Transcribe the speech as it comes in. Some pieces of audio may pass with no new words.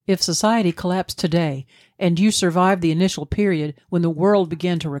If society collapsed today and you survived the initial period when the world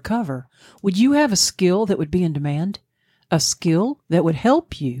began to recover, would you have a skill that would be in demand? A skill that would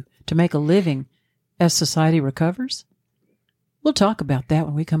help you to make a living as society recovers? We'll talk about that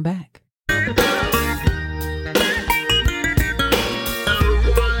when we come back.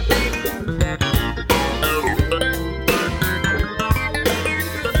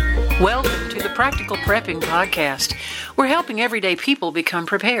 Welcome to the Practical Prepping Podcast. We're helping everyday people become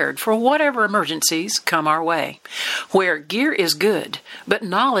prepared for whatever emergencies come our way. Where gear is good, but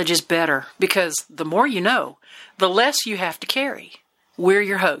knowledge is better, because the more you know, the less you have to carry. We're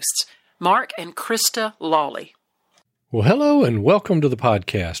your hosts, Mark and Krista Lawley. Well, hello and welcome to the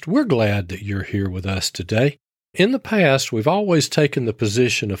podcast. We're glad that you're here with us today. In the past, we've always taken the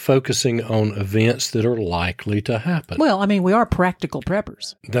position of focusing on events that are likely to happen. Well, we are practical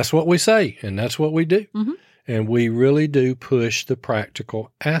preppers. That's what we say, and that's what we do. Mm-hmm. And we really do push the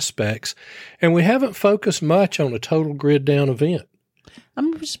practical aspects, and we haven't focused much on a total grid down event.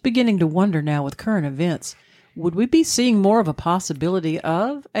 I'm just beginning to wonder now with current events, would we be seeing more of a possibility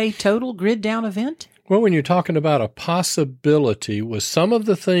of a total grid down event? Well, when you're talking about a possibility with some of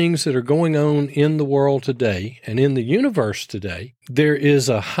the things that are going on in the world today and in the universe today, there is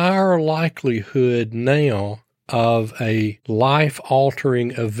a higher likelihood now of a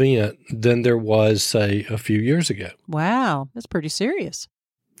life-altering event than there was, say, a few years ago. Wow, that's pretty serious.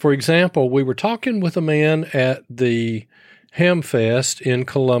 For example, we were talking with a man at the Hamfest in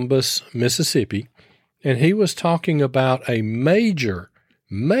Columbus, Mississippi, and he was talking about a major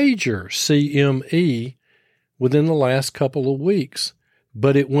CME within the last couple of weeks,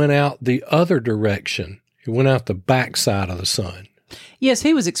 but it went out the other direction. It went out the backside of the sun. Yes,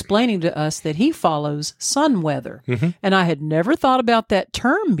 he was explaining to us that he follows sun weather, and I had never thought about that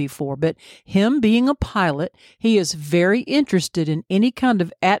term before, but him being a pilot, he is very interested in any kind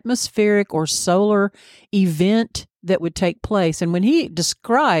of atmospheric or solar event that would take place. And when he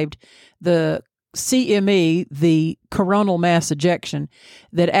described the CME, the coronal mass ejection,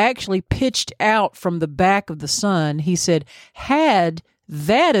 that actually pitched out from the back of the sun, he said, had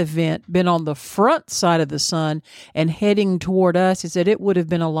that event been on the front side of the sun and heading toward us, he said it would have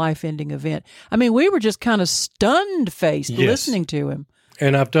been a life-ending event. We were just kind of stunned-faced listening to him.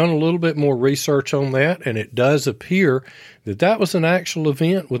 And I've done a little bit more research on that, and it does appear that that was an actual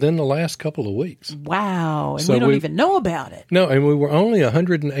event within the last couple of weeks. Wow. And so we don't even know about it. No, and we were only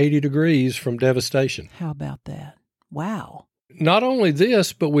 180 degrees from devastation. How about that? Wow. Not only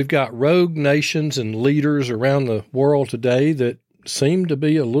this, but we've got rogue nations and leaders around the world today that seem to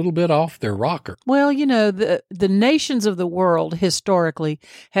be a little bit off their rocker. Well, the nations of the world historically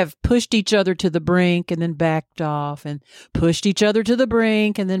have pushed each other to the brink and then backed off, and pushed each other to the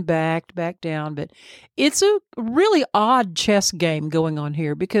brink and then back down. But it's a really odd chess game going on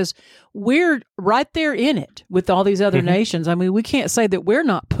here, because we're right there in it with all these other nations. We can't say that we're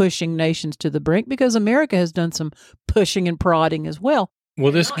not pushing nations to the brink, because America has done some pushing and prodding as well.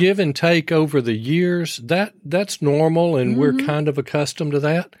 Well, this give and take over the years, that's normal, and we're kind of accustomed to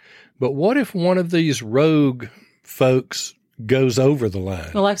that. But what if one of these rogue folks goes over the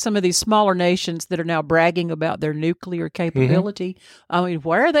line? Well, like some of these smaller nations that are now bragging about their nuclear capability.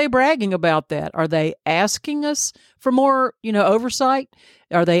 Why are they bragging about that? Are they asking us for more, oversight?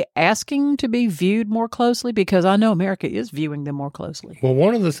 Are they asking to be viewed more closely? Because I know America is viewing them more closely. Well,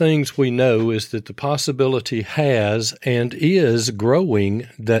 one of the things we know is that the possibility has and is growing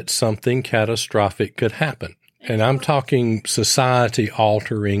that something catastrophic could happen. And I'm talking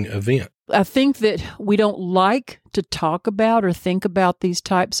society-altering event. I think that we don't like to talk about or think about these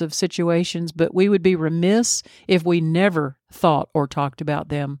types of situations, but we would be remiss if we never thought or talked about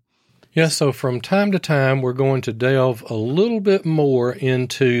them. Yeah, so from time to time, we're going to delve a little bit more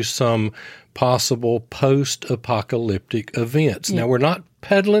into some possible post-apocalyptic events. Yeah. Now, we're not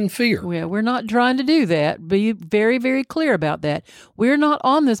peddling fear. Yeah, we're not trying to do that. Be very, very clear about that. We're not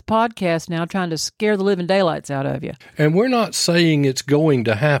on this podcast now trying to scare the living daylights out of you. And we're not saying it's going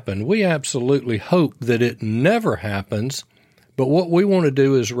to happen. We absolutely hope that it never happens. But what we want to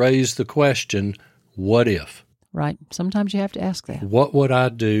do is raise the question, what if? Right. Sometimes you have to ask that. What would I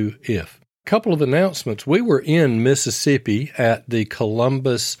do if? A couple of announcements. We were in Mississippi at the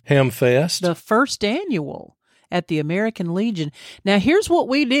Columbus Hamfest. The first annual at the American Legion. Now, here's what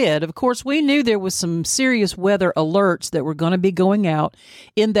we did. Of course, we knew there was some serious weather alerts that were going to be going out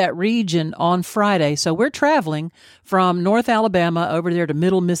in that region on Friday. So we're traveling from North Alabama over there to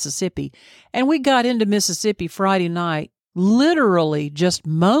Middle Mississippi. And we got into Mississippi Friday night literally just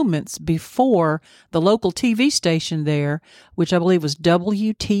moments before the local TV station there, which I believe was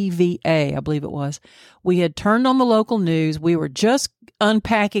WTVA, I believe it was. We had turned on the local news. We were just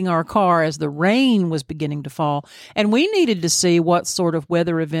unpacking our car as the rain was beginning to fall, and we needed to see what sort of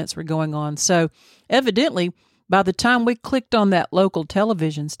weather events were going on. So evidently, by the time we clicked on that local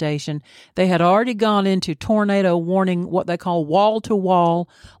television station, they had already gone into tornado warning, what they call wall-to-wall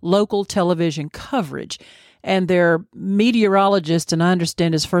local television coverage. And their meteorologist, and I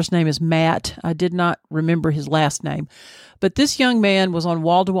understand his first name is Matt. I did not remember his last name. But this young man was on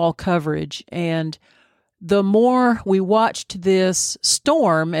wall-to-wall coverage, and the more we watched this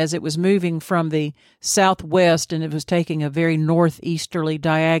storm as it was moving from the southwest and it was taking a very northeasterly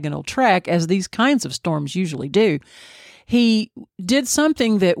diagonal track, as these kinds of storms usually do, he did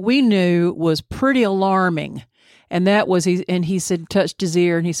something that we knew was pretty alarming. And that was, he said, touched his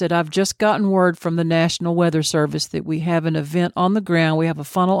ear, and he said, I've just gotten word from the National Weather Service that we have an event on the ground. We have a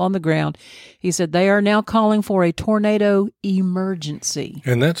funnel on the ground. He said, they are now calling for a tornado emergency.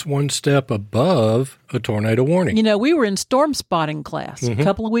 And that's one step above a tornado warning. You know, we were in storm spotting class a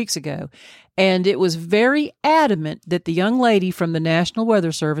couple of weeks ago, and it was very adamant that the young lady from the National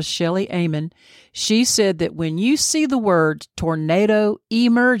Weather Service, Shelley Amon, she said that when you see the word tornado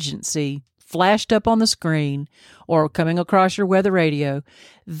emergency flashed up on the screen or coming across your weather radio,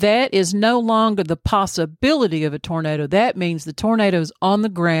 that is no longer the possibility of a tornado. That means the tornado's on the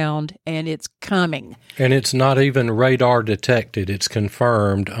ground and it's coming. And it's not even radar detected. It's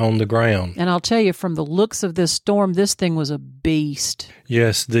confirmed on the ground. And I'll tell you, from the looks of this storm, this thing was a beast.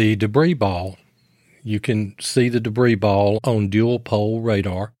 Yes, the debris ball. You can see the debris ball on dual pole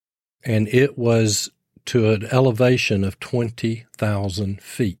radar, and it was to an elevation of 20,000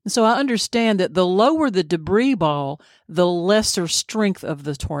 feet. So I understand that the lower the debris ball, the lesser strength of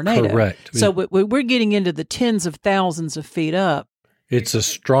the tornado. Correct. So we're getting into the tens of thousands of feet up. It's a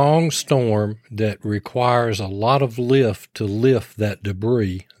strong storm that requires a lot of lift to lift that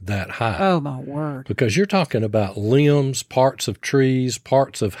debris that high. Oh, my word. Because you're talking about limbs, parts of trees,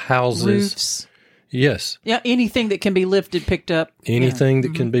 parts of houses. Roofs. Yes. Yeah, anything that can be lifted, picked up. Anything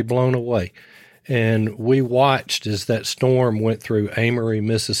that can be blown away. And we watched as that storm went through Amory,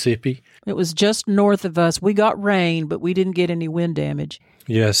 Mississippi. It was just north of us. We got rain, but we didn't get any wind damage.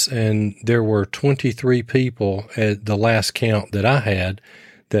 Yes, and there were 23 people at the last count that I had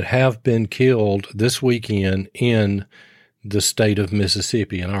that have been killed this weekend in the state of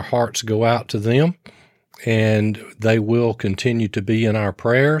Mississippi. And our hearts go out to them, and they will continue to be in our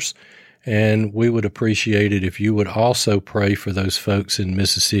prayers. And we would appreciate it if you would also pray for those folks in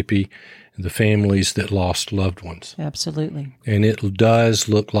Mississippi, the families that lost loved ones. Absolutely. And it does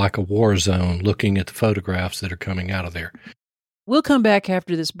look like a war zone looking at the photographs that are coming out of there. We'll come back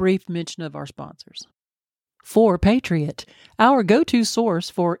after this brief mention of our sponsors. For Patriot, our go-to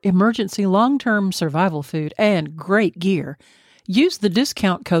source for emergency long-term survival food and great gear, use the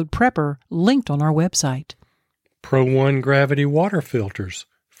discount code PREPPER linked on our website. Pro One Gravity Water Filters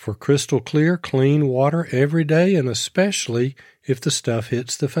for crystal clear, clean water every day, and especially if the stuff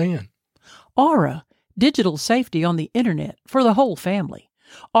hits the fan. Aura, digital safety on the internet for the whole family.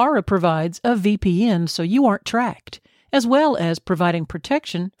 Aura provides a VPN so you aren't tracked, as well as providing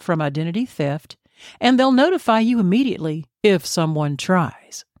protection from identity theft, and they'll notify you immediately if someone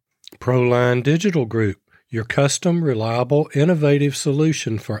tries. ProLine Digital Group, your custom, reliable, innovative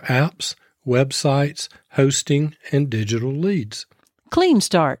solution for apps, websites, hosting, and digital leads. Clean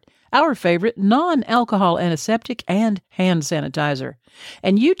Start, our favorite non-alcohol antiseptic and hand sanitizer.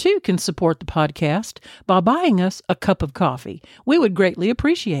 And you too can support the podcast by buying us a cup of coffee. We would greatly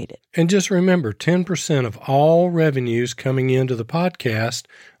appreciate it. And just remember, 10% of all revenues coming into the podcast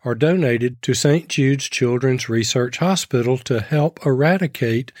are donated to St. Jude's Children's Research Hospital to help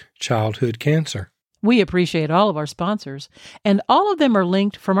eradicate childhood cancer. We appreciate all of our sponsors, and all of them are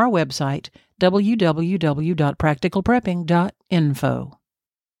linked from our website, www.practicalprepping.info.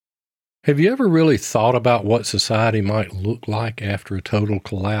 Have you ever really thought about what society might look like after a total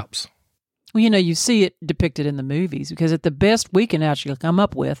collapse? Well, you know, you see it depicted in the movies, because at the best we can actually come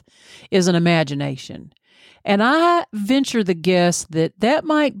up with is an imagination. And I venture the guess that that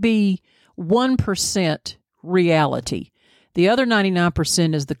might be 1% reality. The other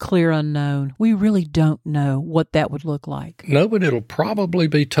 99% is the clear unknown. We really don't know what that would look like. No, but it'll probably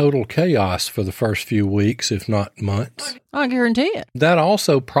be total chaos for the first few weeks, if not months. I guarantee it. That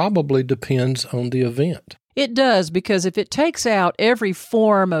also probably depends on the event. It does, because if it takes out every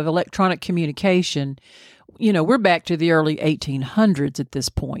form of electronic communication, we're back to the early 1800s at this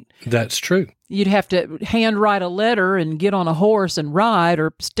point. That's true. You'd have to handwrite a letter and get on a horse and ride,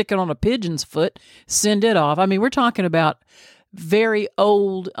 or stick it on a pigeon's foot, send it off. I mean, we're talking about very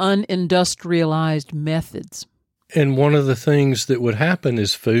old, unindustrialized methods. And one of the things that would happen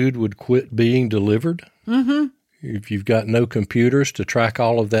is food would quit being delivered. Mm-hmm. If you've got no computers to track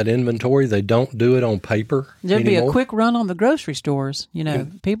all of that inventory, they don't do it on paper There'd anymore. be a quick run on the grocery stores.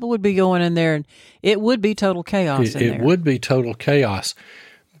 People would be going in there, and it would be total chaos in there. It would be total chaos.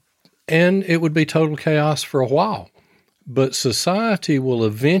 And it would be total chaos for a while. But society will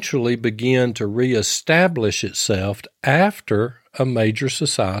eventually begin to reestablish itself after a major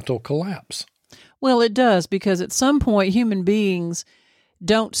societal collapse. Well, it does, because at some point human beings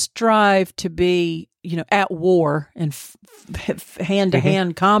don't strive to be, at war and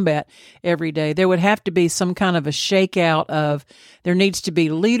hand-to-hand combat every day. There would have to be some kind of a shakeout of, there needs to be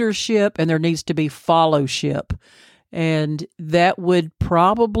leadership and there needs to be followship. And that would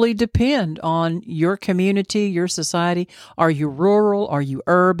probably depend on your community, your society. Are you rural? Are you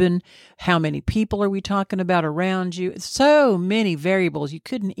urban? How many people are we talking about around you? So many variables, you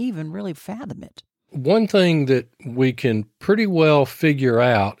couldn't even really fathom it. One thing that we can pretty well figure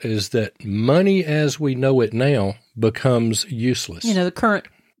out is that money as we know it now becomes useless. The current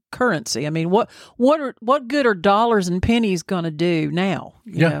currency. I mean, what good are dollars and pennies going to do now?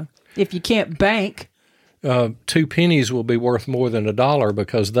 You know, if you can't bank. 2 pennies will be worth more than $1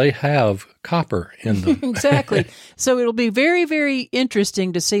 because they have copper in them. Exactly. So it'll be very, very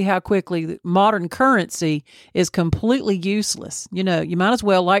interesting to see how quickly modern currency is completely useless. You might as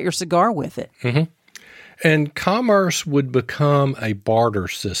well light your cigar with it. Mm-hmm. And commerce would become a barter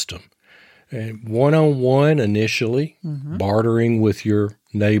system. One-on-one initially, bartering with your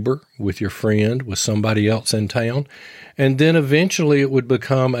neighbor, with your friend, with somebody else in town. And then eventually it would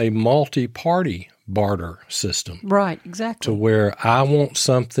become a multi-party barter system. Right, exactly. To where I want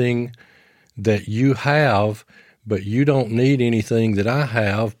something that you have, but you don't need anything that I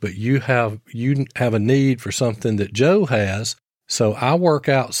have, but you have a need for something that Joe has. So I work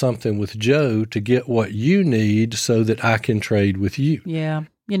out something with Joe to get what you need so that I can trade with you. Yeah.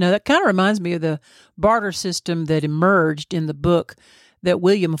 That kind of reminds me of the barter system that emerged in the book that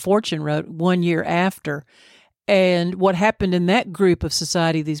William Fortune wrote 1 year after. And what happened in that group of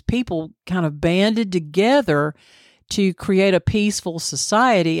society, these people kind of banded together to create a peaceful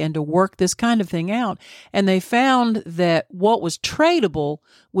society and to work this kind of thing out. And they found that what was tradable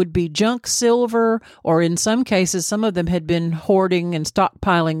would be junk silver, or in some cases, some of them had been hoarding and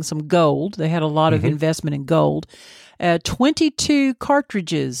stockpiling some gold. They had a lot of investment in gold. 22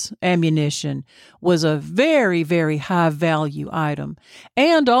 cartridges ammunition was a very, very high value item.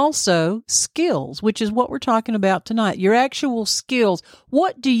 And also skills, which is what we're talking about tonight. Your actual skills.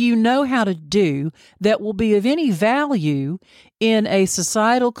 What do you know how to do that will be of any value in a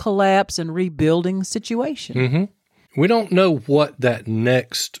societal collapse and rebuilding situation? Mm-hmm. We don't know what that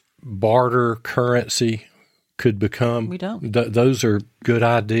next barter currency could become. We don't. Those are good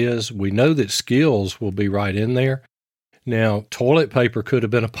ideas. We know that skills will be right in there. Now, toilet paper could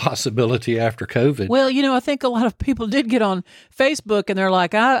have been a possibility after COVID. Well, I think a lot of people did get on Facebook and they're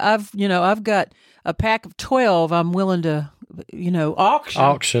like, I've got a pack of 12 I'm willing to,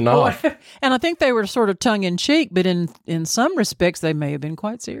 auction off. And I think they were sort of tongue in cheek, but in some respects, they may have been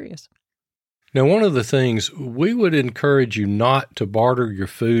quite serious. Now, one of the things we would encourage you not to barter your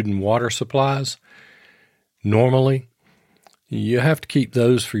food and water supplies. Normally, you have to keep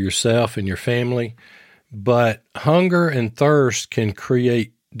those for yourself and your family. But hunger and thirst can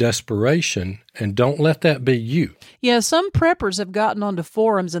create desperation, and don't let that be you. Yeah, some preppers have gotten onto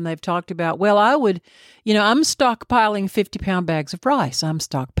forums and they've talked about, well, I'm stockpiling 50-pound bags of rice. I'm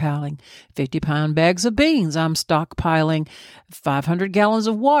stockpiling 50-pound bags of beans. I'm stockpiling 500 gallons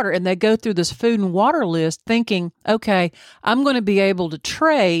of water. And they go through this food and water list thinking, okay, I'm going to be able to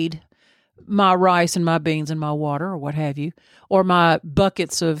trade my rice and my beans and my water, or what have you, or my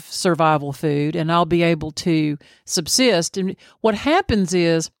buckets of survival food, and I'll be able to subsist. And what happens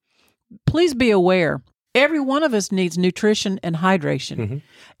is, please be aware, every one of us needs nutrition and hydration. Mm-hmm.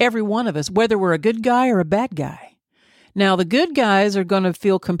 Every one of us, whether we're a good guy or a bad guy. Now, the good guys are going to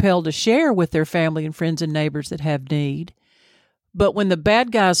feel compelled to share with their family and friends and neighbors that have need. But when the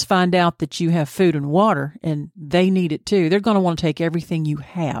bad guys find out that you have food and water and they need it too, they're going to want to take everything you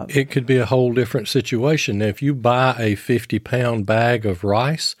have. It could be a whole different situation. Now, if you buy a 50-pound bag of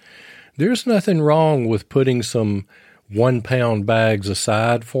rice, there's nothing wrong with putting some 1-pound bags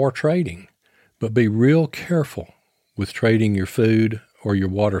aside for trading. But be real careful with trading your food or your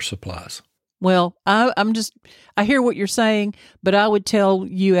water supplies. Well, I hear what you're saying, but I would tell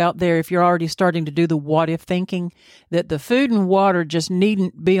you out there, if you're already starting to do the what if thinking, that the food and water just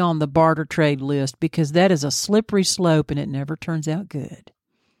needn't be on the barter trade list, because that is a slippery slope and it never turns out good.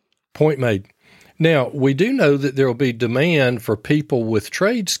 Point made. Now, we do know that there will be demand for people with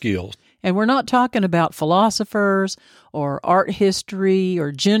trade skills. And we're not talking about philosophers or art history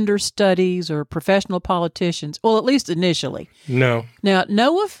or gender studies or professional politicians. Well, at least initially. No. Now,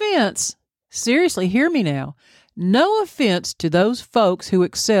 no offense. Seriously, hear me now. No offense to those folks who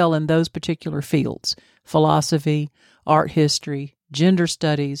excel in those particular fields, philosophy, art history, gender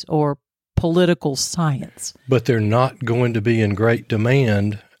studies, or political science. But they're not going to be in great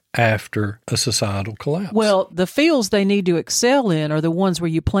demand after a societal collapse. Well, the fields they need to excel in are the ones where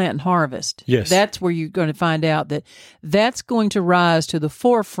you plant and harvest. Yes. That's where you're going to find out that that's going to rise to the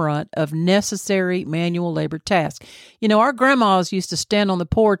forefront of necessary manual labor tasks. You know, our grandmas used to stand on the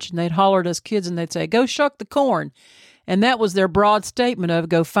porch and they'd holler at us kids and they'd say, "Go shuck the corn." And that was their broad statement of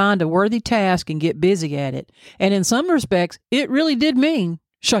go find a worthy task and get busy at it. And in some respects, it really did mean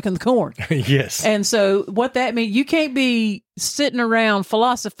shucking the corn. Yes. And so what that means, you can't be sitting around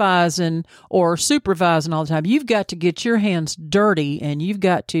philosophizing or supervising all the time. You've got to get your hands dirty and you've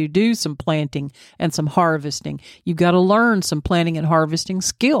got to do some planting and some harvesting. You've got to learn some planting and harvesting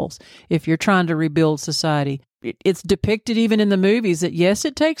skills if you're trying to rebuild society. It's depicted even in the movies that, yes,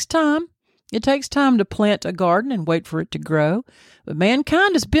 it takes time. It takes time to plant a garden and wait for it to grow. But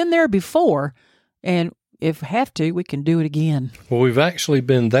mankind has been there before, and if we have to, we can do it again. Well, we've actually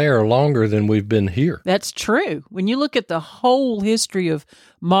been there longer than we've been here. That's true. When you look at the whole history of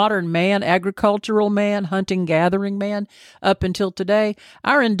modern man, agricultural man, hunting, gathering man, up until today,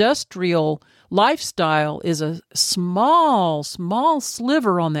 our industrial lifestyle is a small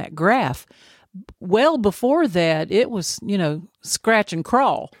sliver on that graph. Well before that, it was, scratch and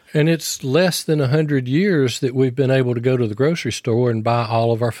crawl. And it's less than 100 years that we've been able to go to the grocery store and buy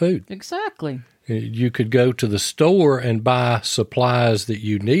all of our food. Exactly. You could go to the store and buy supplies that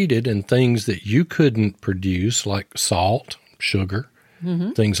you needed and things that you couldn't produce, like salt, sugar,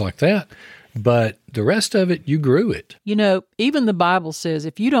 things like that. But the rest of it, you grew it. Even the Bible says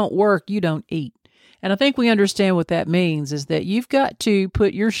if you don't work, you don't eat. And I think we understand what that means is that you've got to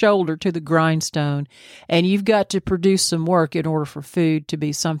put your shoulder to the grindstone and you've got to produce some work in order for food to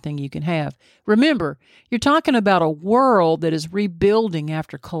be something you can have. Remember, you're talking about a world that is rebuilding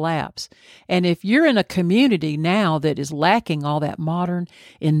after collapse. And if you're in a community now that is lacking all that modern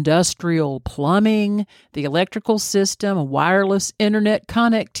industrial plumbing, the electrical system, wireless internet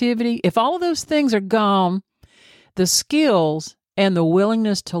connectivity, if all of those things are gone, the skills and the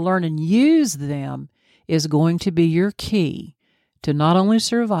willingness to learn and use them is going to be your key to not only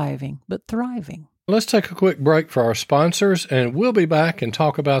surviving, but thriving. Let's take a quick break for our sponsors, and we'll be back and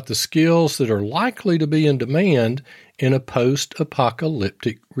talk about the skills that are likely to be in demand in a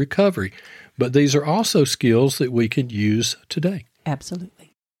post-apocalyptic recovery. But these are also skills that we can use today.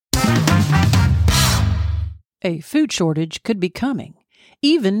 Absolutely. A food shortage could be coming.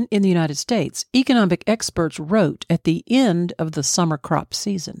 Even in the United States, economic experts wrote at the end of the summer crop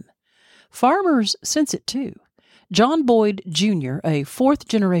season. Farmers sense it too. John Boyd Jr., a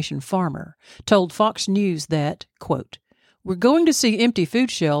fourth-generation farmer, told Fox News that, quote, "We're going to see empty food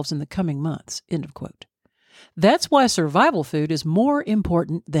shelves in the coming months," end of quote. That's why survival food is more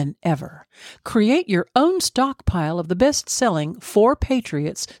important than ever. Create your own stockpile of the best-selling 4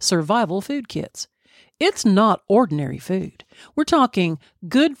 Patriots survival food kits. It's not ordinary food. We're talking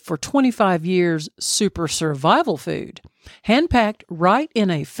good for 25 years super survival food, hand-packed right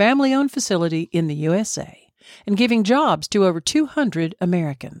in a family-owned facility in the USA and giving jobs to over 200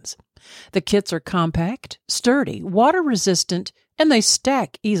 Americans. The kits are compact, sturdy, water-resistant, and they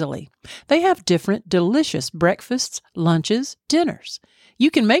stack easily. They have different delicious breakfasts, lunches, dinners. You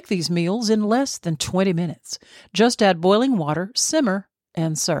can make these meals in less than 20 minutes. Just add boiling water, simmer,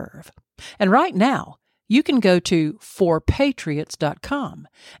 and serve. And right now, you can go to 4patriots.com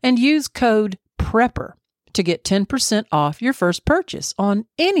and use code PREPPER to get 10% off your first purchase on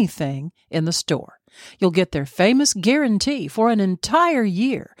anything in the store. You'll get their famous guarantee for an entire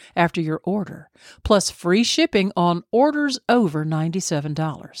year after your order, plus free shipping on orders over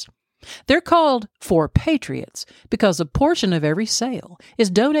 $97. They're called 4 Patriots because a portion of every sale is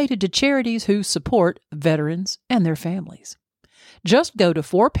donated to charities who support veterans and their families. Just go to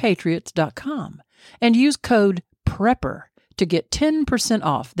 4patriots.com and use code PREPPER to get 10%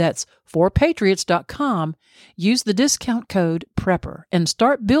 off. That's 4patriots.com. Use the discount code PREPPER and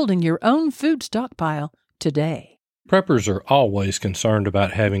start building your own food stockpile today. Preppers are always concerned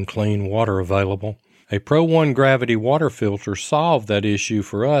about having clean water available. A Pro 1 gravity water filter solved that issue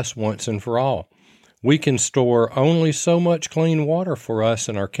for us once and for all. We can store only so much clean water for us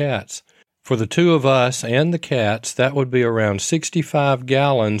and our cats. For the two of us and the cats, that would be around 65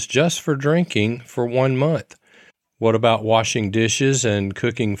 gallons just for drinking for 1 month. What about washing dishes and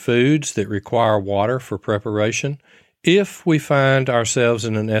cooking foods that require water for preparation? If we find ourselves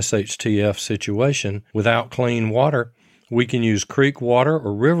in an SHTF situation without clean water, we can use creek water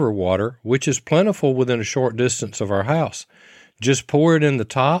or river water, which is plentiful within a short distance of our house. Just pour it in the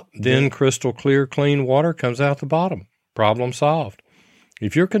top, then crystal clear clean water comes out the bottom. Problem solved.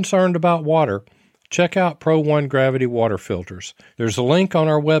 If you're concerned about water, check out Pro 1 Gravity Water Filters. There's a link on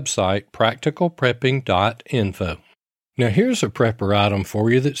our website, practicalprepping.info. Now here's a prepper item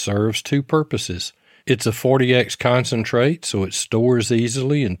for you that serves two purposes. It's a 40X concentrate, so it stores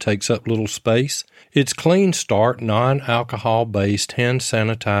easily and takes up little space. It's Clean Start non-alcohol-based hand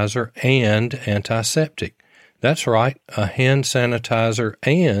sanitizer and antiseptic. That's right, a hand sanitizer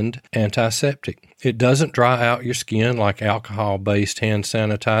and antiseptic. It doesn't dry out your skin like alcohol-based hand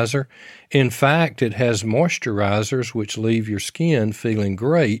sanitizer. In fact, it has moisturizers which leave your skin feeling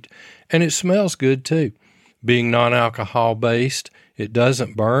great, and it smells good too. Being non-alcohol-based, it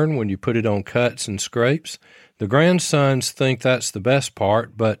doesn't burn when you put it on cuts and scrapes. The grandsons think that's the best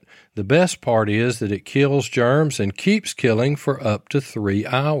part, but the best part is that it kills germs and keeps killing for up to 3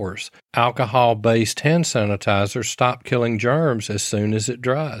 hours. Alcohol-based hand sanitizers stop killing germs as soon as it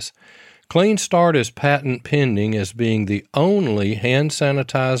dries. Clean Start is patent pending as being the only hand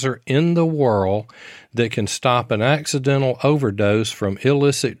sanitizer in the world that can stop an accidental overdose from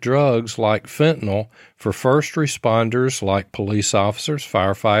illicit drugs like fentanyl for first responders like police officers,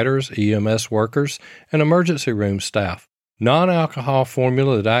 firefighters, EMS workers, and emergency room staff. Non-alcohol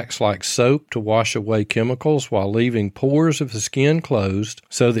formula that acts like soap to wash away chemicals while leaving pores of the skin closed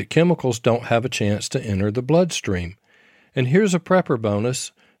so that chemicals don't have a chance to enter the bloodstream. And here's a prepper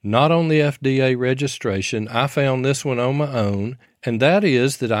bonus. Not on the FDA registration, I found this one on my own, and that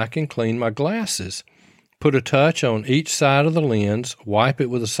is that I can clean my glasses. Put a touch on each side of the lens, wipe it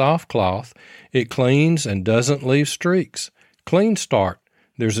with a soft cloth. It cleans and doesn't leave streaks. Clean Start.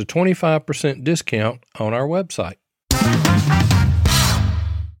 There's a 25% discount on our website.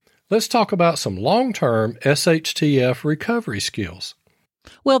 Let's talk about some long-term SHTF recovery skills.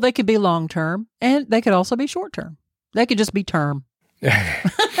 Well, they could be long-term, and they could also be short-term. They could just be term.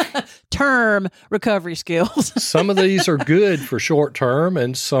 Term recovery skills. Some of these are good for short term,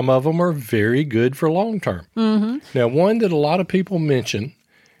 and some of them are very good for long term. Mm-hmm. Now, one that a lot of people mention,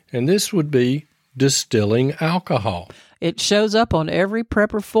 and this would be distilling alcohol. It shows up on every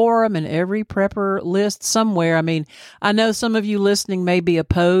prepper forum and every prepper list somewhere. I mean, I know some of you listening may be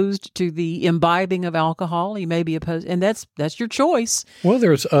opposed to the imbibing of alcohol. You may be opposed, and that's your choice. Well,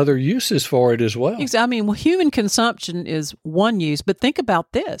 there's other uses for it as well. I mean, human consumption is one use, but think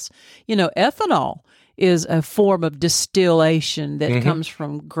about this. Ethanol is a form of distillation that comes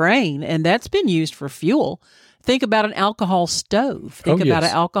from grain, and that's been used for fuel. Think about an alcohol stove. Think about an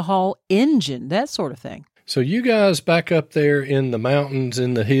alcohol engine, that sort of thing. So you guys back up there in the mountains,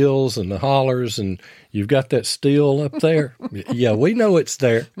 in the hills and the hollers, and you've got that still up there. Yeah, we know it's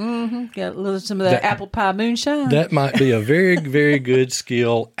there. Mm-hmm. Got a little some of that apple pie moonshine. That might be a very, very good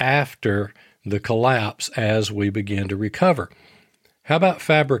skill after the collapse as we begin to recover. How about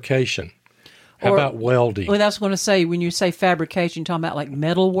fabrication? How about welding? Well, that's going to say, when you say fabrication, you're talking about like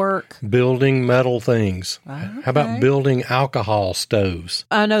metal work? Building metal things. Okay. How about building alcohol stoves?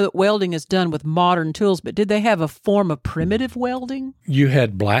 I know that welding is done with modern tools, but did they have a form of primitive welding? You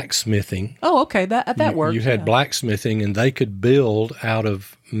had blacksmithing. Oh, okay. That works. You had blacksmithing, and they could build out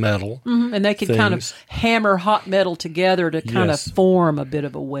of metal. Mm-hmm. And they could kind of hammer hot metal together to kind of form a bit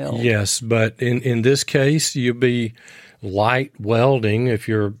of a weld. Yes, but in this case, you'd be light welding if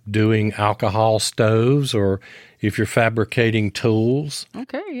you're doing alcohol stoves or if you're fabricating tools.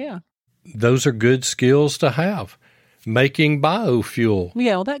 Okay, yeah. Those are good skills to have. Making biofuel.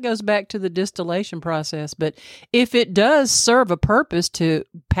 Yeah, well, that goes back to the distillation process. But if it does serve a purpose to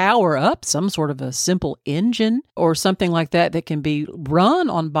power up some sort of a simple engine or something like that that can be run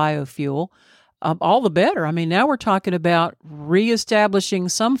on biofuel, all the better. I mean, now we're talking about reestablishing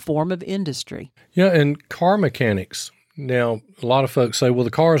some form of industry. Yeah, and car mechanics. Now, a lot of folks say, well,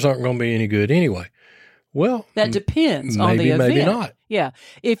 the cars aren't going to be any good anyway. Well, that depends on the event. Maybe not. Yeah.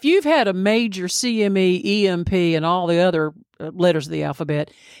 If you've had a major CME, EMP, and all the other letters of the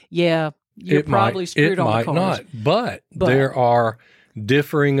alphabet, you're probably screwed on the cars. It might not, but there are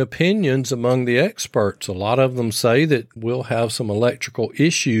differing opinions among the experts. A lot of them say that we'll have some electrical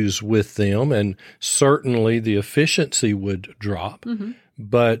issues with them, and certainly the efficiency would drop. Mm-hmm.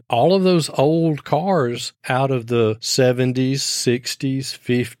 But all of those old cars out of the 70s, 60s,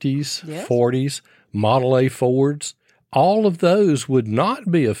 50s, Yes. 40s, Model A Fords, all of those would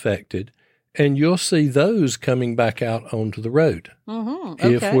not be affected. And you'll see those coming back out onto the road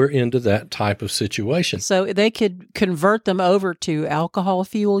if we're into that type of situation. So they could convert them over to alcohol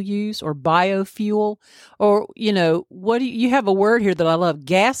fuel use or biofuel, or, you have a word here that I love,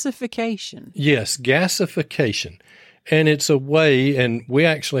 gasification. Yes, gasification. And it's a way, and we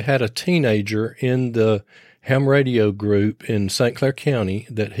actually had a teenager in the ham radio group in St. Clair County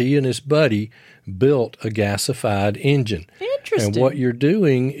that he and his buddy built a gasified engine. Interesting. And what you're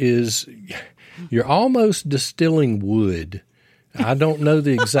doing is you're almost distilling wood. I don't know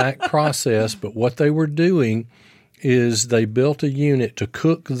the exact process, but what they were doing is they built a unit to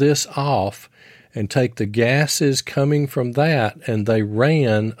cook this off and take the gases coming from that, and they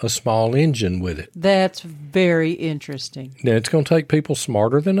ran a small engine with it. That's very interesting. Now, it's going to take people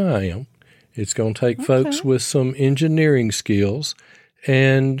smarter than I am. It's going to take folks with some engineering skills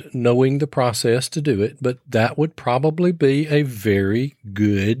and knowing the process to do it, but that would probably be a very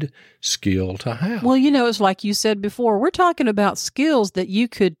good skill to have. Well, it's like you said before, we're talking about skills that you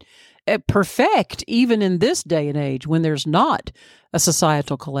could perfect even in this day and age when there's not a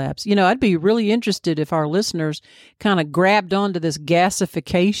societal collapse. I'd be really interested if our listeners kind of grabbed onto this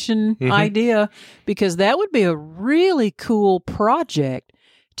gasification idea, because that would be a really cool project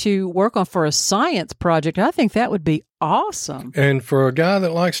to work on for a science project. I think that would be awesome. And for a guy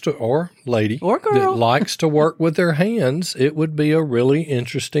that likes to, or lady, or girl, that likes to work with their hands, it would be a really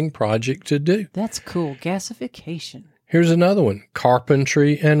interesting project to do. That's cool. Gasification. Here's another one,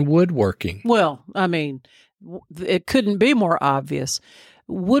 carpentry and woodworking. Well, it couldn't be more obvious.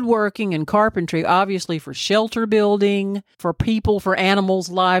 Woodworking and carpentry, obviously for shelter building, for people, for animals,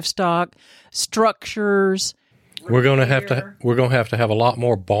 livestock, structures. We're going to have to have a lot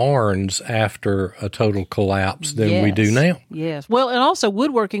more barns after a total collapse than we do now. Yes. Well, and also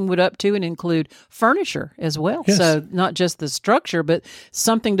woodworking would up to and include furniture as well. Yes. So not just the structure, but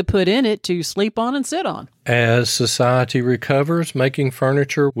something to put in it to sleep on and sit on. As society recovers, making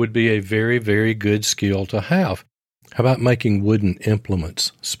furniture would be a very, very good skill to have. How about making wooden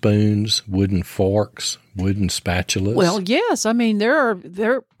implements, spoons, wooden forks, wooden spatulas? Well, yes.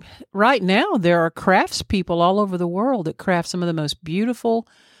 Right now there are craftspeople all over the world that craft some of the most beautiful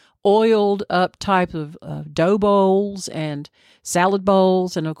oiled up type of dough bowls and salad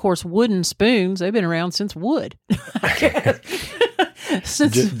bowls, and of course wooden spoons. They've been around since wood.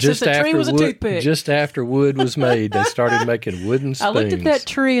 since the tree was a toothpick. Just after wood was made, they started making wooden spoons. I looked at that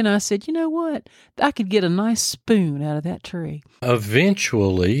tree and I said, you know what? I could get a nice spoon out of that tree.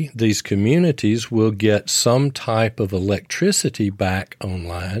 Eventually, these communities will get some type of electricity back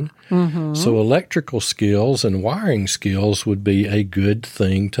online. So electrical skills and wiring skills would be a good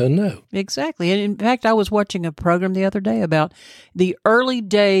thing to know. Exactly. And in fact, I was watching a program the other day about the early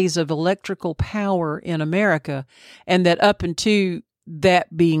days of electrical power in America, and that up into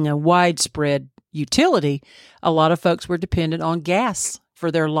that being a widespread utility, a lot of folks were dependent on gas for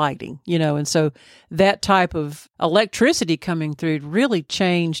their lighting, and so that type of electricity coming through really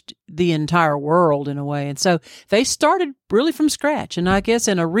changed the entire world in a way. And so they started really from scratch. And I guess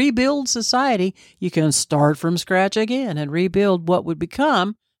in a rebuild society, you can start from scratch again and rebuild what would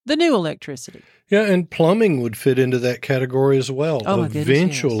become the new electricity. Yeah, and plumbing would fit into that category as well. Oh, my goodness,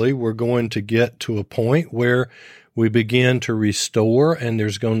 eventually, yes. We're going to get to a point where we begin to restore, and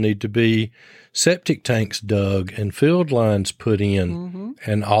there's going to need to be septic tanks dug and field lines put in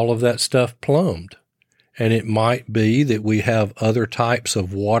and all of that stuff plumbed. And it might be that we have other types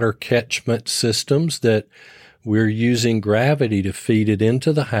of water catchment systems that we're using gravity to feed it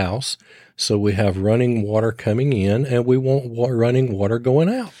into the house. So we have running water coming in and we want running water going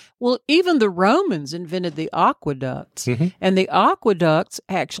out. Well, even the Romans invented the aqueducts, and the aqueducts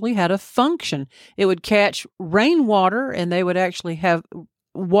actually had a function. It would catch rainwater, and they would actually have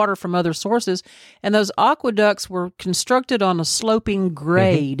water from other sources. And those aqueducts were constructed on a sloping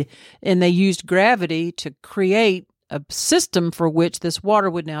grade, and they used gravity to create a system for which this water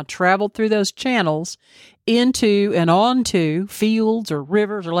would now travel through those channels into and onto fields or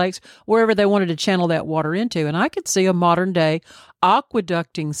rivers or lakes, wherever they wanted to channel that water into. And I could see a modern day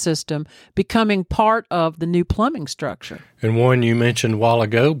aqueducting system becoming part of the new plumbing structure. And one you mentioned a while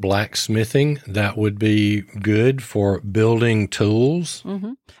ago, blacksmithing, that would be good for building tools.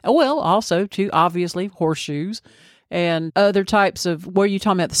 Well, also to obviously horseshoes and other types of, where you're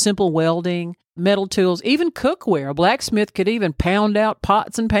talking about the simple welding, metal tools, even cookware. A blacksmith could even pound out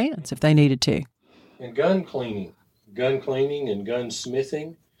pots and pans if they needed to. And gun cleaning and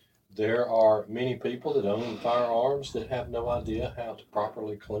gunsmithing, There are many people that own firearms that have no idea how to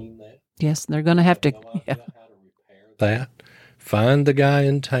properly clean that. Yes, they're going to have to. No idea how to repair that. Find the guy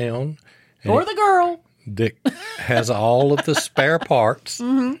in town. Or the girl. That has all of the spare parts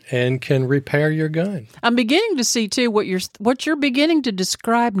and can repair your gun. I'm beginning to see too what you're beginning to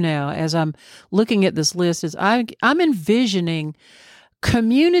describe now as I'm looking at this list is I'm envisioning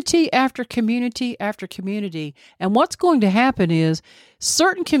community after community after community. And what's going to happen is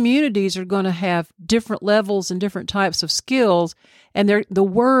certain communities are going to have different levels and different types of skills, and the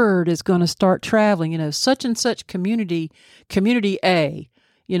word is going to start traveling. Such and such community A,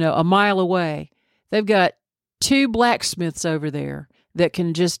 a mile away. They've got 2 blacksmiths over there that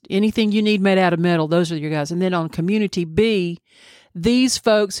can just anything you need made out of metal. Those are your guys. And then on community B, these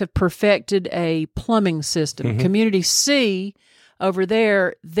folks have perfected a plumbing system. Mm-hmm. Community C over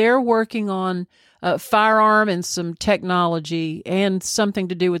there, they're working on firearm and some technology and something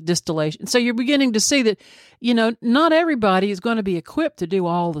to do with distillation. So you're beginning to see that, not everybody is going to be equipped to do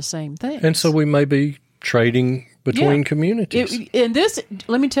all the same things. And so we may be trading between communities.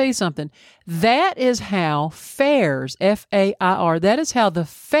 Let me tell you something. That is how fairs, F-A-I-R, that is how the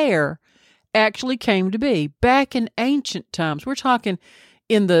fair actually came to be. Back in ancient times, we're talking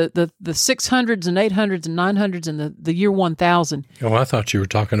in the 600s and 800s and 900s and the year 1000. Oh, I thought you were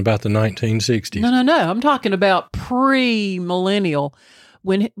talking about the 1960s. No. I'm talking about pre-millennial,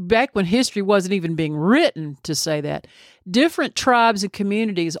 back when history wasn't even being written to say that. Different tribes and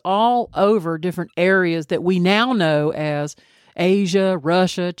communities all over different areas that we now know as Asia,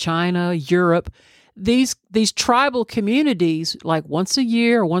 Russia, China, Europe. These tribal communities, like once a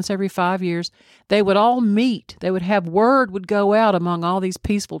year or once every 5 years, they would all meet. They would have word would go out among all these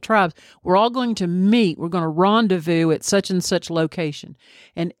peaceful tribes. We're all going to meet. We're going to rendezvous at such and such location.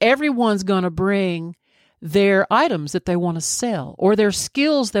 And everyone's going to bring their items that they want to sell or their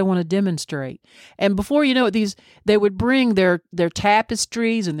skills they want to demonstrate. And before you know it, they would bring their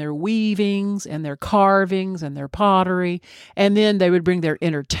tapestries and their weavings and their carvings and their pottery, and then they would bring their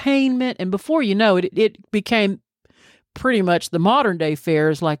entertainment. And before you know it, it became pretty much the modern day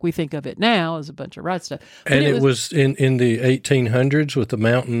fairs like we think of it now as a bunch of right stuff. But and it was in the 1800s with the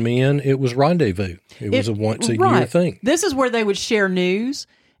mountain men, it was rendezvous. It was a once a year thing. This is where they would share news.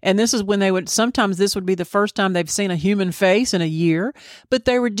 And this is when sometimes this would be the first time they've seen a human face in a year, but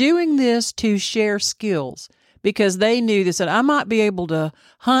they were doing this to share skills because they knew they said, I might be able to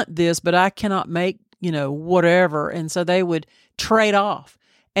hunt this, but I cannot make, whatever. And so they would trade off.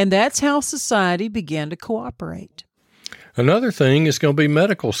 And that's how society began to cooperate. Another thing is going to be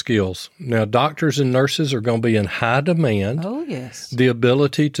medical skills. Now, doctors and nurses are going to be in high demand. Oh, yes. The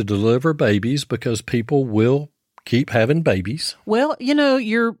ability to deliver babies because people will keep having babies. Well,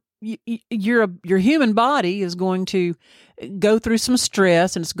 your human body is going to go through some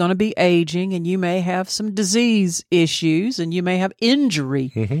stress, and it's going to be aging, and you may have some disease issues, and you may have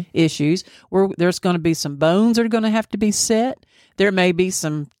injury issues where there's going to be some bones that are going to have to be set. There may be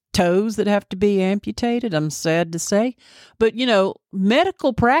some toes that have to be amputated, I'm sad to say. But,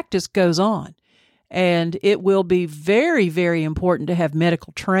 medical practice goes on. And it will be very, very important to have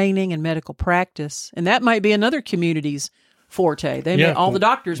medical training and medical practice. And that might be another community's forte. All the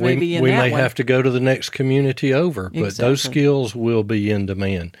doctors may be in that way. We may have to go to the next community over, but those skills will be in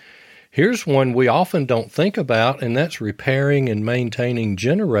demand. Here's one we often don't think about, and that's repairing and maintaining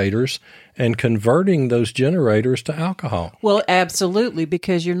generators and converting those generators to alcohol. Well, absolutely,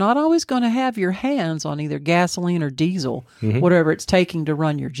 because you're not always going to have your hands on either gasoline or diesel, whatever it's taking to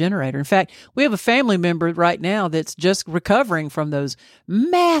run your generator. In fact, we have a family member right now that's just recovering from those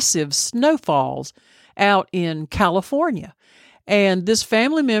massive snowfalls out in California. And this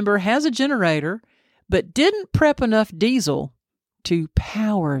family member has a generator, but didn't prep enough diesel to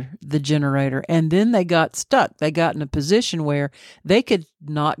power the generator. And then they got stuck. They got in a position where they could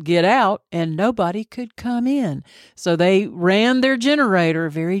not get out and nobody could come in. So they ran their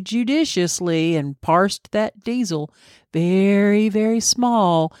generator very judiciously and parsed that diesel very, very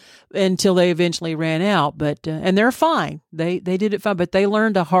small until they eventually ran out. But and they're fine. They did it fine. But they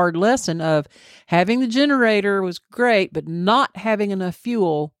learned a hard lesson of having the generator was great, but not having enough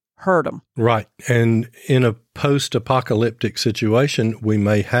fuel hurt them. Right. And in a post-apocalyptic situation, we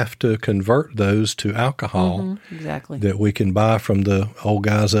may have to convert those to alcohol exactly. that we can buy from the old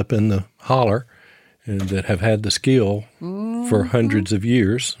guys up in the holler and that have had the skill for hundreds of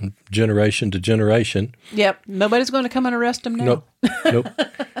years, generation to generation. Yep. Nobody's going to come and arrest them now. Nope.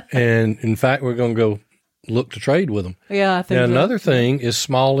 And in fact, we're going to go look to trade with them. Yeah, I think now, another thing is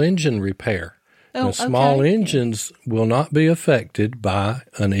small engine repair. Now, small okay. engines will not be affected by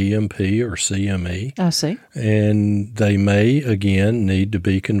an EMP or CME. I see. And they may, again, need to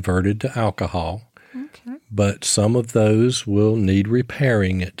be converted to alcohol. Okay. But some of those will need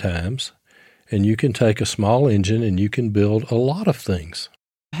repairing at times. And you can take a small engine and you can build a lot of things.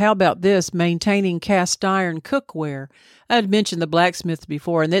 How about this, maintaining cast iron cookware? I had mentioned the blacksmiths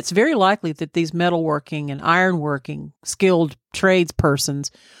before, and it's very likely that these metalworking and ironworking skilled tradespersons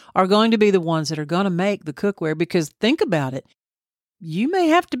are going to be the ones that are going to make the cookware, because think about it. You may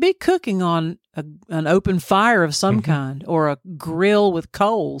have to be cooking on an open fire of some kind, or a grill with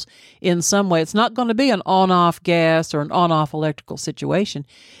coals in some way. It's not going to be an on-off gas or an on-off electrical situation.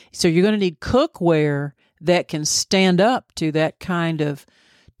 So you're going to need cookware that can stand up to that kind of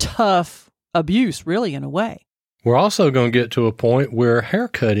tough abuse, really, in a way. We're also going to get to a point where hair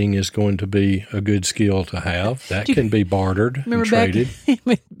cutting is going to be a good skill to have. That can be bartered and traded.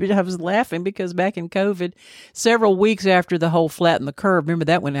 I was laughing because back in COVID, several weeks after the whole flatten the curve, remember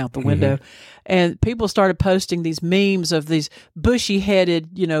that went out the window, and people started posting these memes of these bushy-headed,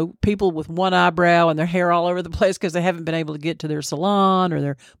 people with one eyebrow and their hair all over the place because they haven't been able to get to their salon or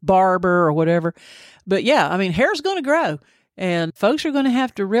their barber or whatever. But yeah, I mean, hair's going to grow. And folks are going to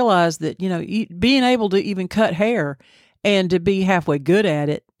have to realize that, being able to even cut hair and to be halfway good at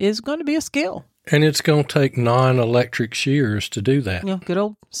it is going to be a skill. And it's going to take non-electric shears to do that. Good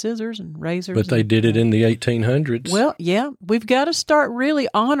old scissors and razors. But they did it in the 1800s. Well, yeah, we've got to start really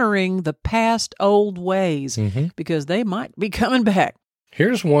honoring the past old ways because they might be coming back.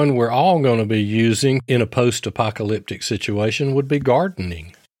 Here's one we're all going to be using in a post-apocalyptic situation would be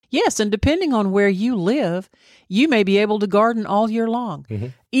gardening. Yes, and depending on where you live, you may be able to garden all year long.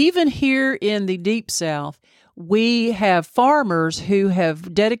 Even here in the Deep South, we have farmers who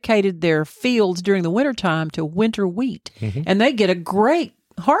have dedicated their fields during the wintertime to winter wheat, and they get a great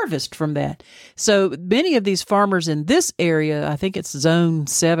harvest from that. So many of these farmers in this area, I think it's zone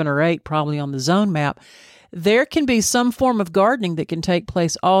 7 or 8 probably on the zone map, there can be some form of gardening that can take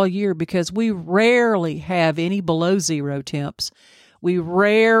place all year because we rarely have any below zero temps. We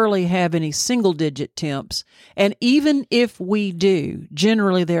rarely have any single-digit temps. And even if we do,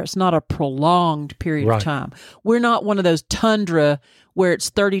 generally it's not a prolonged period of time. We're not one of those tundra where it's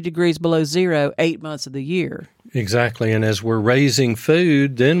 30 degrees below zero 8 months of the year. Exactly. And as we're raising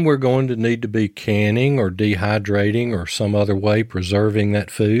food, then we're going to need to be canning or dehydrating or some other way preserving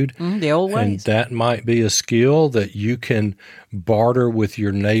that food. The old ways. And that might be a skill that you can barter with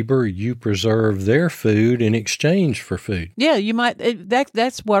your neighbor. You preserve their food in exchange for food. Yeah, you might.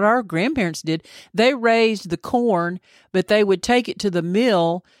 That's what our grandparents did. They raised the corn, but they would take it to the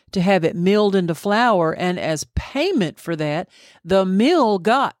mill to have it milled into flour. And as payment for that, the mill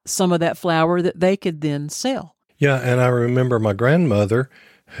got some of that flour that they could then sell. Yeah, and I remember my grandmother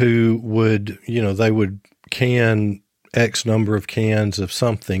who would, they would can X number of cans of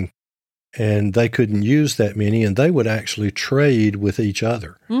something, and they couldn't use that many, and they would actually trade with each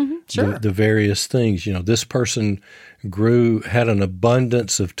other. Sure. The various things. This person had an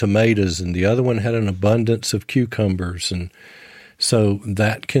abundance of tomatoes, and the other one had an abundance of cucumbers, and so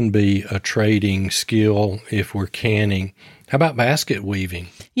that can be a trading skill if we're canning. How about basket weaving?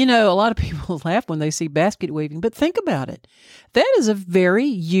 A lot of people laugh when they see basket weaving, but think about it. That is a very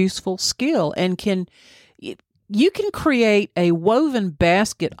useful skill, and you can create a woven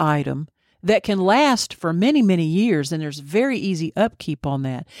basket item that can last for many, many years, and there's very easy upkeep on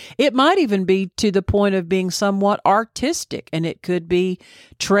that. It might even be to the point of being somewhat artistic, and it could be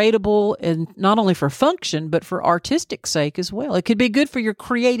tradable, and not only for function, but for artistic sake as well. It could be good for your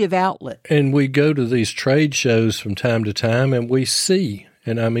creative outlet. And we go to these trade shows from time to time, and we see,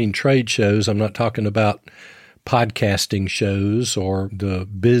 and I mean trade shows, I'm not talking about podcasting shows or the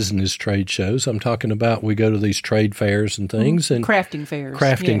business trade shows. I'm talking about we go to these trade fairs and things. And crafting fairs.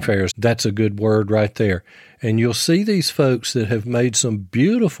 Fairs. That's a good word right there. And you'll see these folks that have made some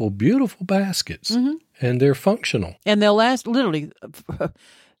beautiful, beautiful baskets, and they're functional. And they'll last literally,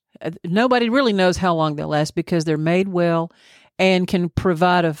 nobody really knows how long they'll last because they're made well and can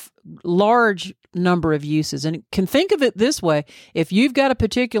provide a large number of uses. And can think of it this way: if you've got a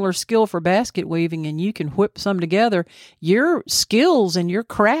particular skill for basket weaving and you can whip some together, your skills and your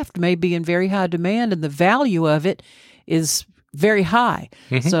craft may be in very high demand, and the value of it is very high.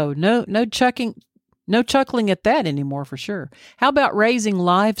 So no chuckling at that anymore for sure. How about raising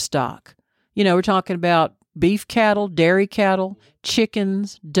livestock? We're talking about beef cattle, dairy cattle,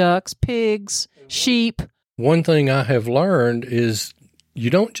 chickens, ducks, pigs, sheep. One thing I have learned is you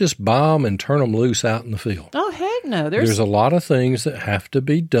don't just buy them and turn them loose out in the field. Oh, heck no. There's a lot of things that have to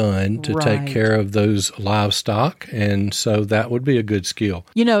be done to take care of those livestock, and so that would be a good skill.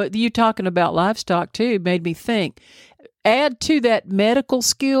 You know, you talking about livestock, too, made me think. Add to that medical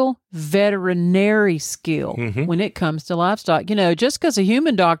skill, veterinary skill when it comes to livestock. You know, just because a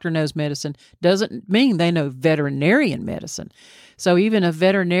human doctor knows medicine doesn't mean they know veterinarian medicine. So even a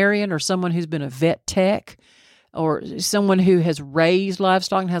veterinarian or someone who's been a vet tech or someone who has raised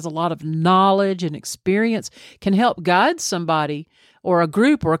livestock and has a lot of knowledge and experience can help guide somebody or a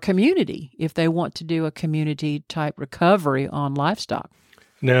group or a community if they want to do a community-type recovery on livestock.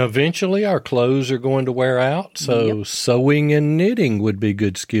 Now, eventually our clothes are going to wear out, so sewing and knitting would be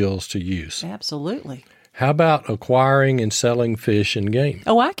good skills to use. Absolutely. How about acquiring and selling fish and game?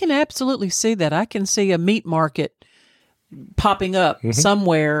 Oh, I can absolutely see that. I can see a meat market popping up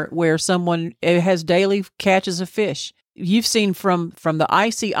somewhere where someone has daily catches of fish. You've seen from the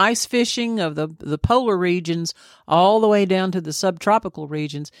icy ice fishing of the polar regions all the way down to the subtropical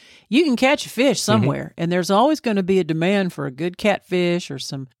regions. You can catch a fish somewhere, and there's always going to be a demand for a good catfish or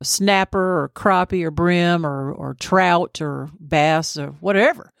some snapper or crappie or brim or trout or bass or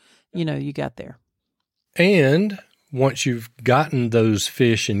whatever, you got there. And once you've gotten those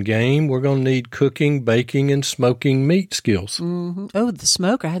fish and game, we're going to need cooking, baking, and smoking meat skills. Oh, the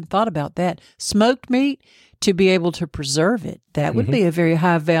smoker. I hadn't thought about that. Smoked meat, to be able to preserve it. That would be a very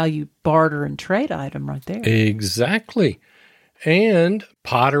high-value barter and trade item right there. Exactly. And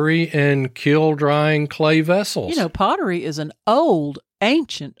pottery and kiln-drying clay vessels. Pottery is an old,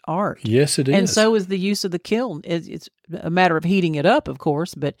 ancient art. Yes, it is. And so is the use of the kiln. It's a matter of heating it up, of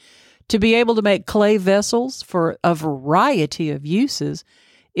course, but to be able to make clay vessels for a variety of uses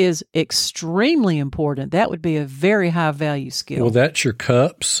is extremely important. That would be a very high-value skill. Well, that's your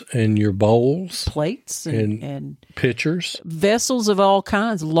cups and your bowls. Plates and pitchers. Vessels of all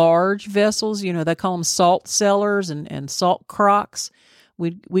kinds, large vessels. They call them salt cellars and salt crocks.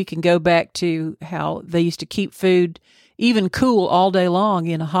 We can go back to how they used to keep food even cool all day long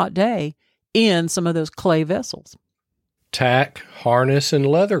in a hot day in some of those clay vessels. Tack, harness, and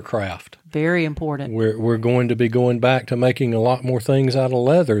leather craft. Very important. We're going to be going back to making a lot more things out of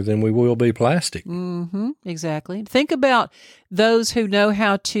leather than we will be plastic. Exactly. Think about those who know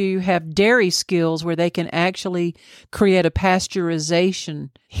how to have dairy skills where they can actually create a pasteurization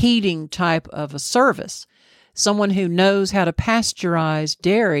heating type of a service. Someone who knows how to pasteurize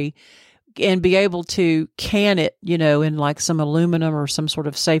dairy and be able to can it, in like some aluminum or some sort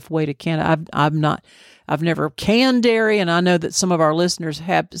of safe way to can it. I've never canned dairy, and I know that some of our listeners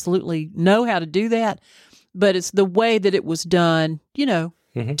absolutely know how to do that, but it's the way that it was done,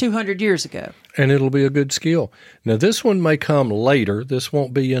 200 years ago. And it'll be a good skill. Now, this one may come later. This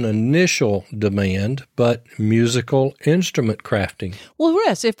won't be an initial demand, but musical instrument crafting. Well,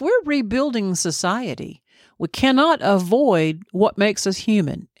 yes, if we're rebuilding society, we cannot avoid what makes us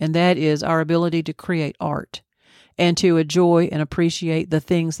human, and that is our ability to create art and to enjoy and appreciate the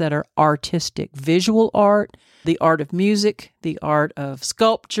things that are artistic. Visual art, the art of music, the art of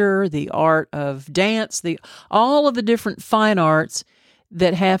sculpture, the art of dance, all of the different fine arts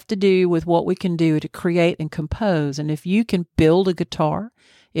that have to do with what we can do to create and compose. And if you can build a guitar,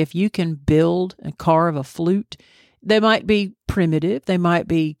 if you can build and carve a flute, they might be primitive, they might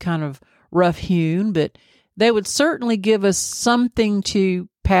be kind of rough-hewn, but they would certainly give us something to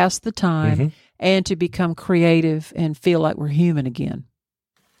pass the time and to become creative and feel like we're human again.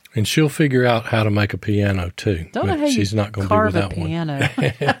 And she'll figure out how to make a piano, too. Don't know how she's not going to do without piano.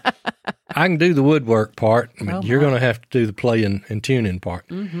 I can do the woodwork part. You're going to have to do the playing and tuning part.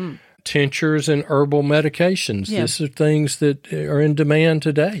 Tinctures and herbal medications. Yeah. These are things that are in demand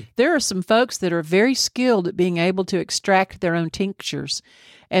today. There are some folks that are very skilled at being able to extract their own tinctures.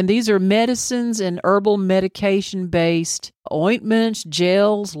 And these are medicines and herbal medication-based ointments,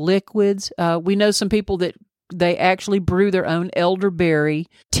 gels, liquids. We know some people that they actually brew their own elderberry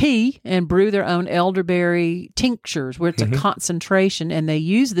tea and brew their own elderberry tinctures where it's a concentration, and they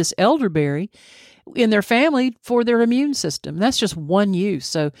use this elderberry in their family for their immune system. That's just one use.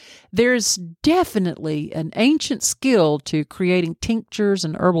 So there's definitely an ancient skill to creating tinctures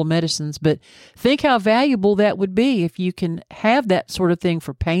and herbal medicines, but think how valuable that would be if you can have that sort of thing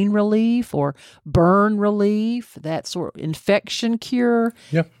for pain relief or burn relief, that sort of infection cure.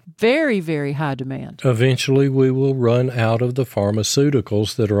 Yep. Very, very high demand. Eventually, we will run out of the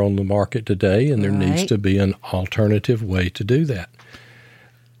pharmaceuticals that are on the market today, and there needs to be an alternative way to do that.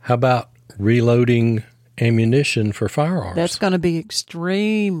 How about reloading ammunition for firearms? That's going to be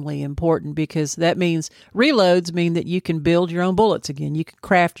extremely important because that means reloads mean that you can build your own bullets again. You can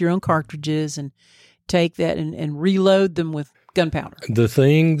craft your own cartridges and take that and reload them with gunpowder. The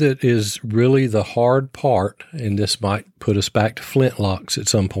thing that is really the hard part, and this might put us back to flintlocks at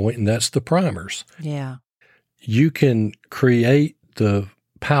some point, and that's the primers. Yeah. You can create the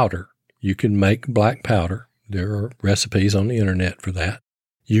powder. You can make black powder. There are recipes on the internet for that.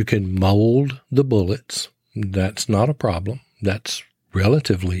 You can mold the bullets. That's not a problem. That's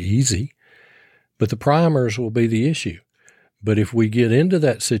relatively easy. But the primers will be the issue. But if we get into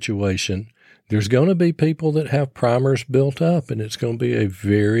that situation, there's going to be people that have primers built up, and it's going to be a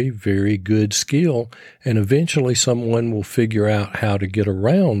very, very good skill. And eventually someone will figure out how to get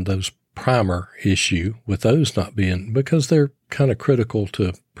around those primer issue with those not being, because they're kind of critical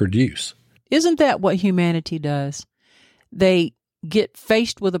to produce. Isn't that what humanity does? They get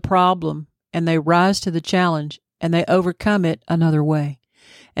faced with a problem and they rise to the challenge and they overcome it another way.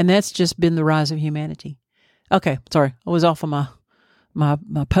 And that's just been the rise of humanity. Okay, sorry. I was off of my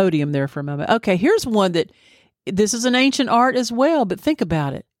podium there for a moment. Okay, here's one that, this is an ancient art as well, but think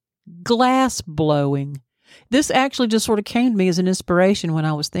about it. Glass blowing. This actually just sort of came to me as an inspiration when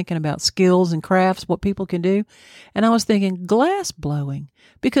I was thinking about skills and crafts, what people can do. And I was thinking glass blowing,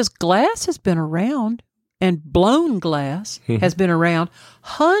 because glass has been around, and blown glass has been around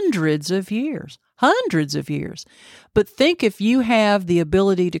hundreds of years. But think if you have the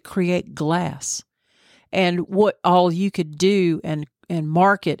ability to create glass and what all you could do and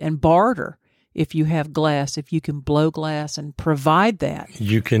market and barter if you have glass, if you can blow glass and provide that.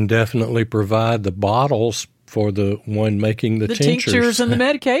 You can definitely provide the bottles for the one making the tinctures and the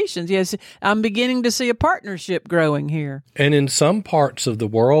medications. Yes, I'm beginning to see a partnership growing here. And in some parts of the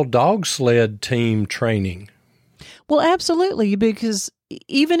world, dog sled team training. Well, absolutely, because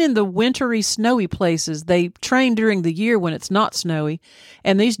even in the wintry, snowy places, they train during the year when it's not snowy,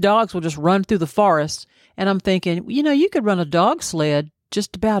 and these dogs will just run through the forest. And I'm thinking, you could run a dog sled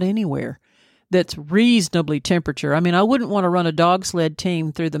just about anywhere that's reasonably temperature. I mean, I wouldn't want to run a dog sled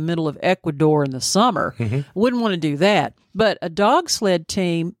team through the middle of Ecuador in the summer. I wouldn't want to do that. But a dog sled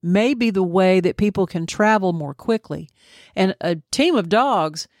team may be the way that people can travel more quickly. And a team of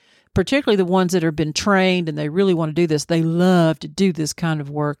dogs, particularly the ones that have been trained and they really want to do this, they love to do this kind of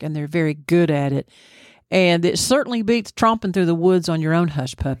work, and they're very good at it. And it certainly beats tromping through the woods on your own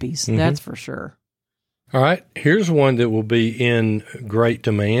hush puppies. That's for sure. All right, here's one that will be in great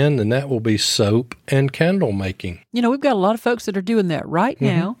demand, and that will be soap and candle making. We've got a lot of folks that are doing that right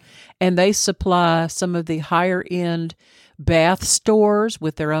now, and they supply some of the higher-end bath stores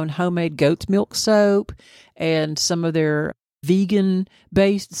with their own homemade goat's milk soap and some of their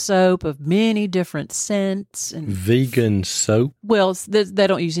vegan-based soap of many different scents. And vegan soap? Well, they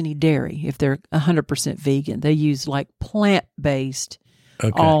don't use any dairy if they're 100% vegan. They use like plant-based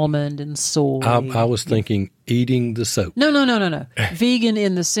almond and soy. I was thinking eating the soap. No. Vegan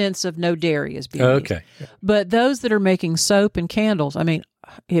in the sense of no dairy is being used. Okay. But those that are making soap and candles, I mean,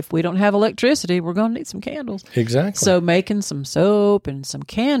 if we don't have electricity, we're going to need some candles. Exactly. So making some soap and some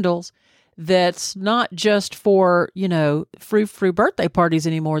candles, that's not just for, frou-frou birthday parties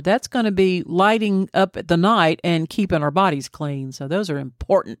anymore. That's going to be lighting up at the night and keeping our bodies clean. So those are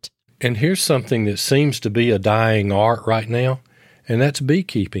important. And here's something that seems to be a dying art right now. And that's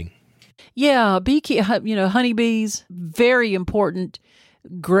beekeeping. Yeah, honeybees, very important.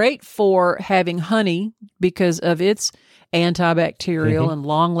 Great for having honey because of its antibacterial and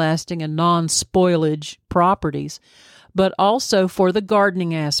long-lasting and non-spoilage properties, but also for the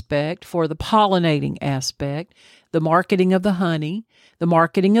gardening aspect, for the pollinating aspect, the marketing of the honey, the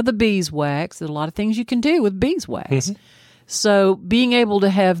marketing of the beeswax. There's a lot of things you can do with beeswax. So being able to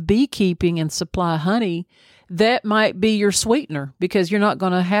have beekeeping and supply honey, that might be your sweetener, because you're not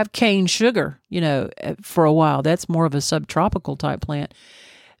going to have cane sugar, for a while. That's more of a subtropical type plant.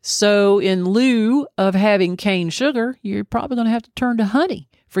 So in lieu of having cane sugar, you're probably going to have to turn to honey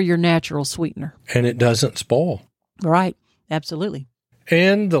for your natural sweetener. And it doesn't spoil. Right. Absolutely.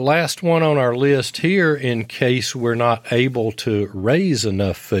 And the last one on our list here, in case we're not able to raise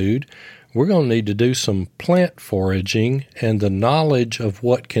enough food, we're going to need to do some plant foraging, and the knowledge of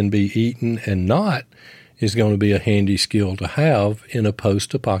what can be eaten and not is going to be a handy skill to have in a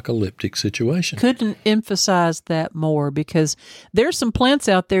post-apocalyptic situation. Couldn't emphasize that more, because there's some plants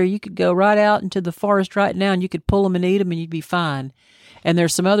out there you could go right out into the forest right now and you could pull them and eat them and you'd be fine. And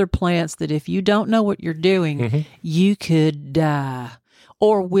there's some other plants that if you don't know what you're doing, you could die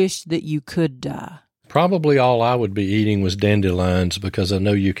or wish that you could die. Probably all I would be eating was dandelions because I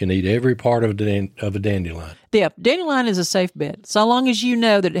know you can eat every part of a dandelion. Yeah, dandelion is a safe bet. So long as you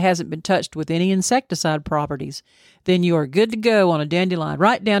know that it hasn't been touched with any insecticide properties, then you are good to go on a dandelion,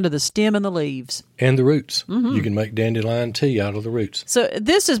 right down to the stem and the leaves. And the roots. Mm-hmm. You can make dandelion tea out of the roots. So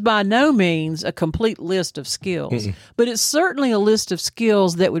this is by no means a complete list of skills, but it's certainly a list of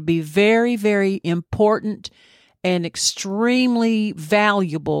skills that would be very, very important and extremely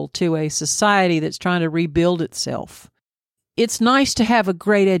valuable to a society that's trying to rebuild itself. It's nice to have a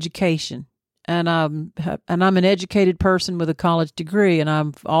great education, and I'm an educated person with a college degree, and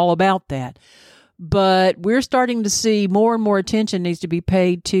I'm all about that. But we're starting to see more and more attention needs to be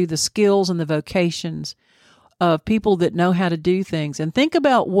paid to the skills and the vocations of people that know how to do things. And think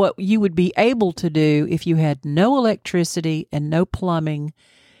about what you would be able to do if you had no electricity and no plumbing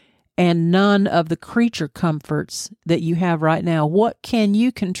and none of the creature comforts that you have right now. What can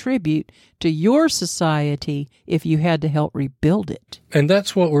you contribute to your society if you had to help rebuild it? And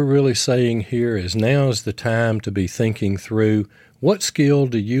that's what we're really saying here is now is the time to be thinking through what skill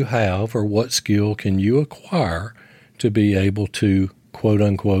do you have or what skill can you acquire to be able to, quote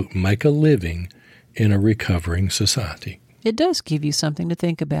unquote, make a living in a recovering society. It does give you something to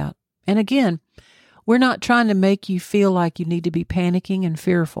think about. And again, we're not trying to make you feel like you need to be panicking and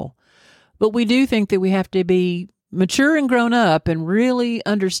fearful. But we do think that we have to be mature and grown up and really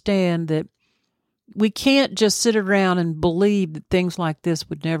understand that we can't just sit around and believe that things like this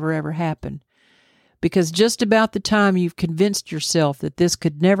would never, ever happen. Because just about the time you've convinced yourself that this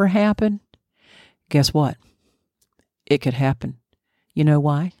could never happen, guess what? It could happen. You know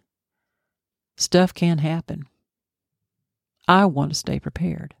why? Stuff can happen. I want to stay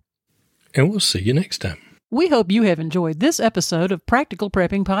prepared. And we'll see you next time. We hope you have enjoyed this episode of Practical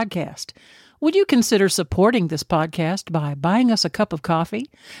Prepping Podcast. Would you consider supporting this podcast by buying us a cup of coffee?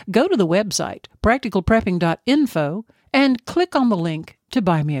 Go to the website, practicalprepping.info, and click on the link to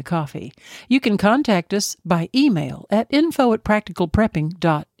buy me a coffee. You can contact us by email at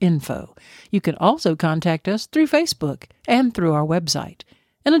info@practicalprepping.info. You can also contact us through Facebook and through our website.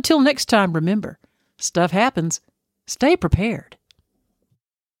 And until next time, remember, stuff happens. Stay prepared.